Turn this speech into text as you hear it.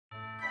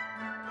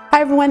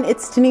Hi everyone,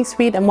 it's Denise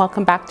Reed and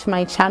welcome back to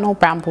my channel,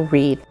 Bramble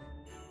Reed.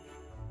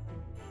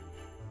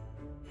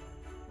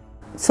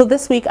 So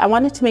this week I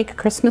wanted to make a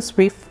Christmas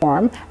wreath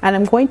form, and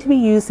I'm going to be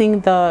using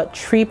the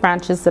tree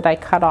branches that I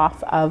cut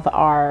off of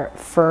our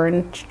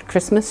fern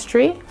Christmas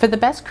tree. For the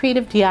best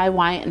creative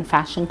DIY and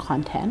fashion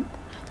content,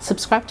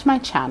 subscribe to my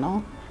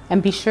channel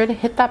and be sure to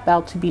hit that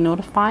bell to be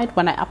notified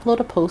when I upload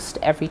a post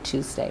every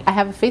Tuesday. I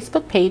have a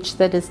Facebook page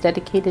that is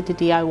dedicated to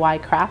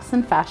DIY crafts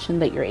and fashion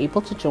that you're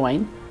able to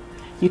join.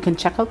 You can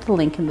check out the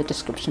link in the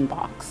description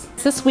box.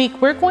 This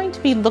week, we're going to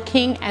be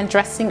looking and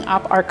dressing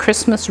up our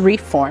Christmas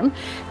wreath form.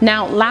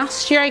 Now,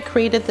 last year I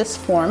created this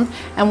form,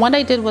 and what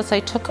I did was I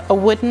took a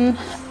wooden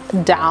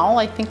dowel,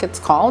 I think it's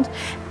called,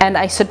 and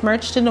I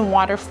submerged it in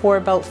water for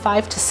about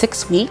 5 to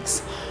 6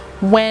 weeks.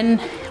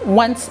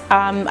 Once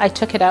I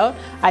took it out,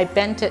 I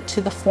bent it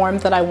to the form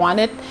that I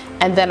wanted,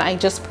 and then I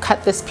just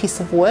cut this piece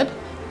of wood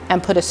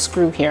and put a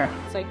screw here.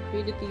 So I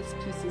created these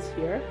pieces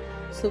here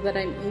so that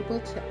I'm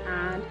able to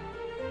add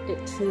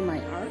it to my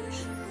arch.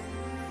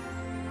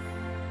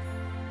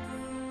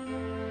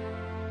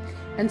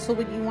 And so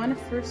what you want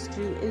to first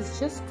do is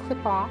just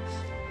clip off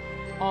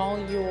all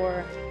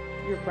your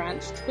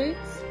branch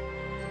twigs.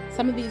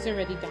 Some of these are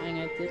already dying.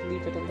 I did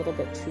leave it a little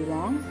bit too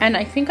long. And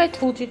I think I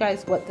told you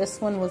guys what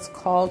this one was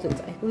called.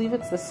 I believe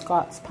it's the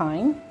Scots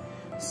pine.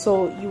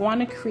 So you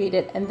want to create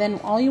it, and then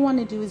all you want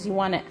to do is you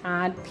want to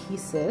add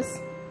pieces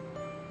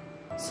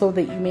so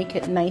that you make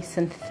it nice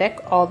and thick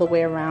all the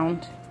way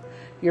around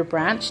your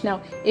branch.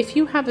 Now, if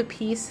you have a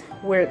piece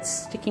where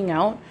it's sticking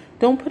out,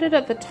 don't put it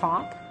at the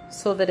top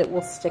so that it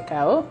will stick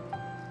out.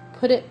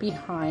 Put it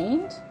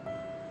behind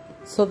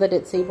so that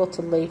it's able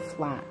to lay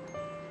flat.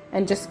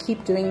 And just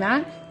keep doing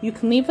that. You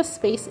can leave a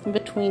space in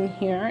between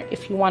here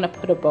if you want to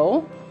put a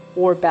bow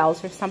or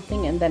bells or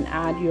something, and then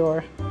add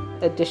your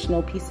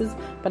additional pieces.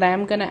 But I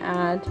am going to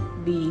add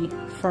the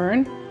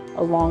fern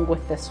along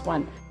with this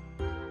one.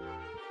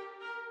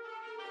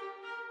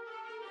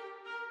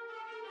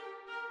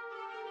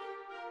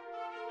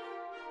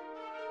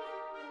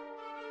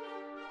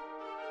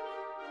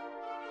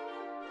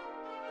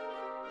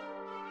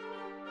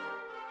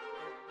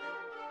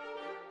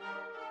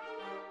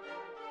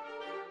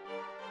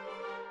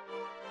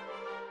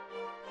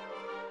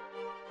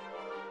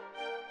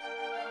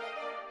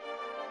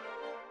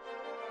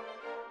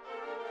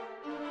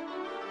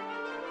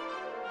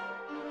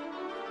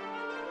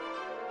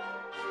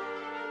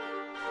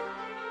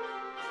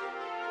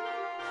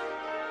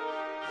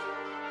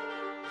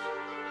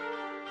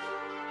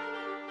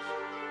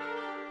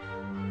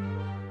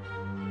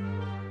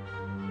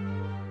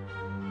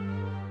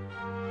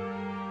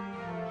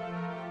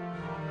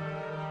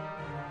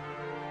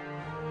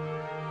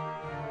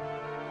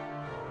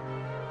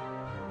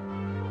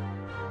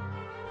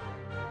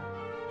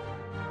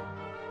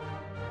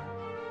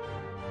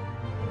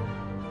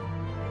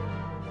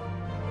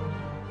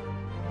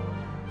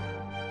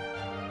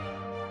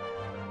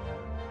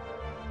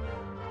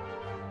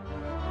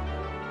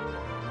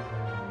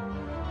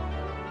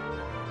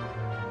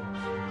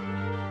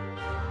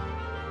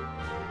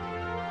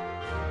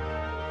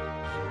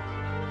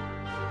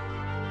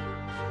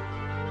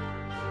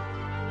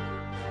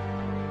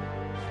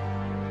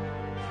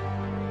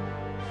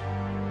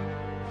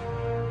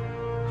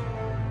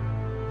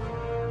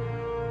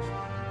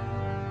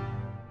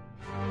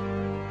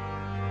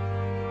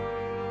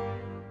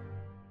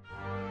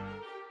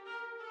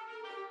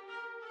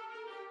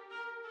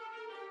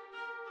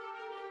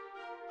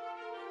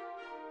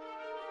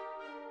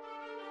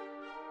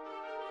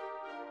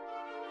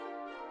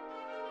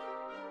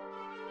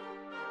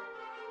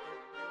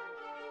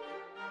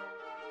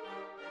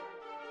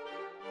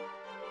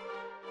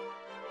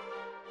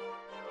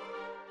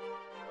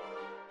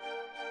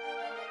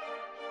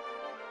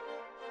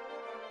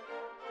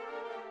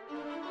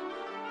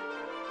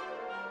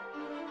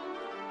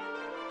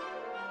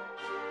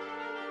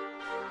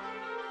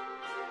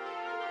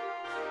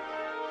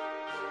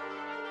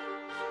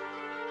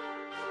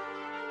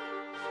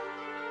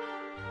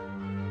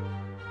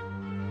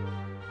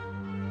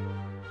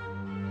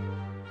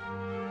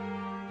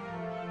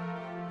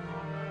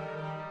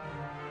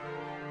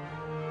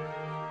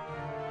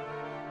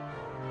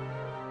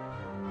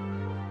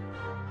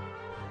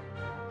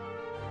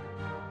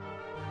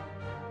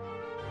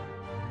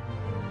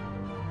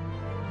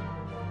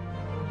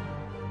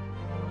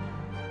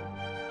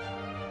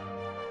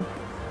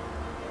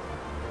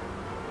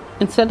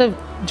 Instead of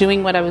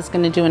doing what I was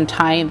going to do and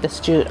tie this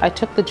jute, I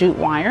took the jute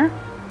wire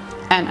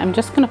and I'm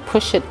just going to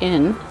push it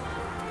in.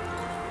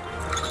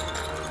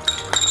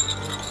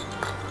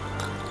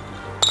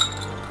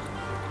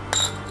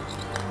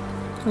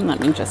 And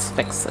let me just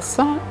fix this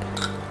up.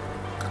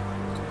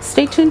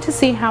 Stay tuned to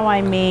see how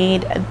I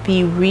made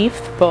the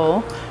wreath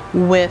bow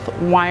with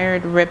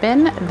wired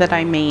ribbon that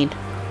I made.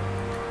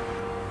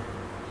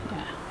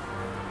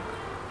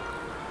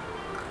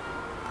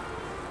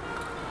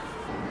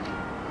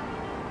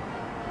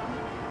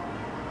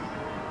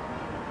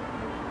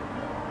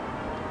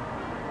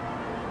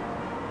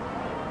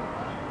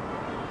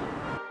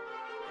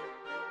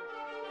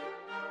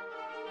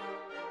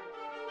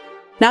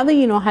 Now that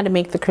you know how to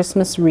make the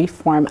Christmas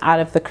wreath form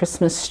out of the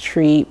Christmas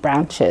tree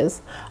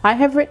branches, I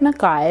have written a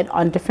guide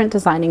on different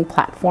designing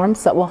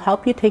platforms that will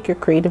help you take your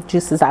creative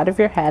juices out of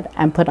your head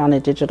and put on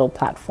a digital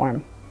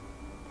platform.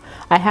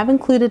 I have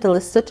included a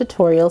list of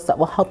tutorials that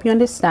will help you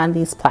understand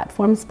these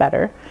platforms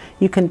better.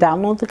 You can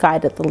download the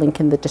guide at the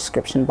link in the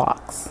description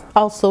box.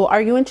 Also,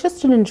 are you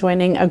interested in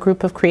joining a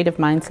group of creative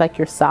minds like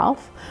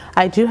yourself?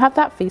 I do have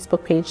that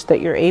Facebook page that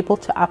you're able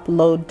to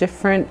upload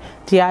different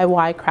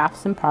DIY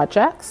crafts and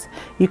projects.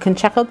 You can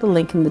check out the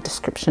link in the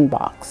description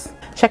box.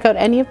 Check out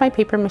any of my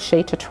paper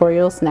mache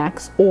tutorials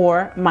next,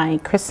 or my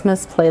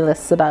Christmas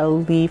playlist that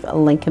I'll leave a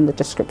link in the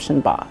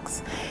description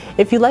box.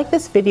 If you like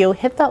this video,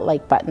 hit that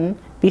like button.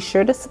 Be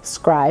sure to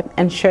subscribe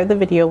and share the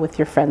video with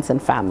your friends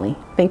and family.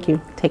 Thank you.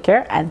 Take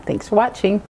care and thanks for watching.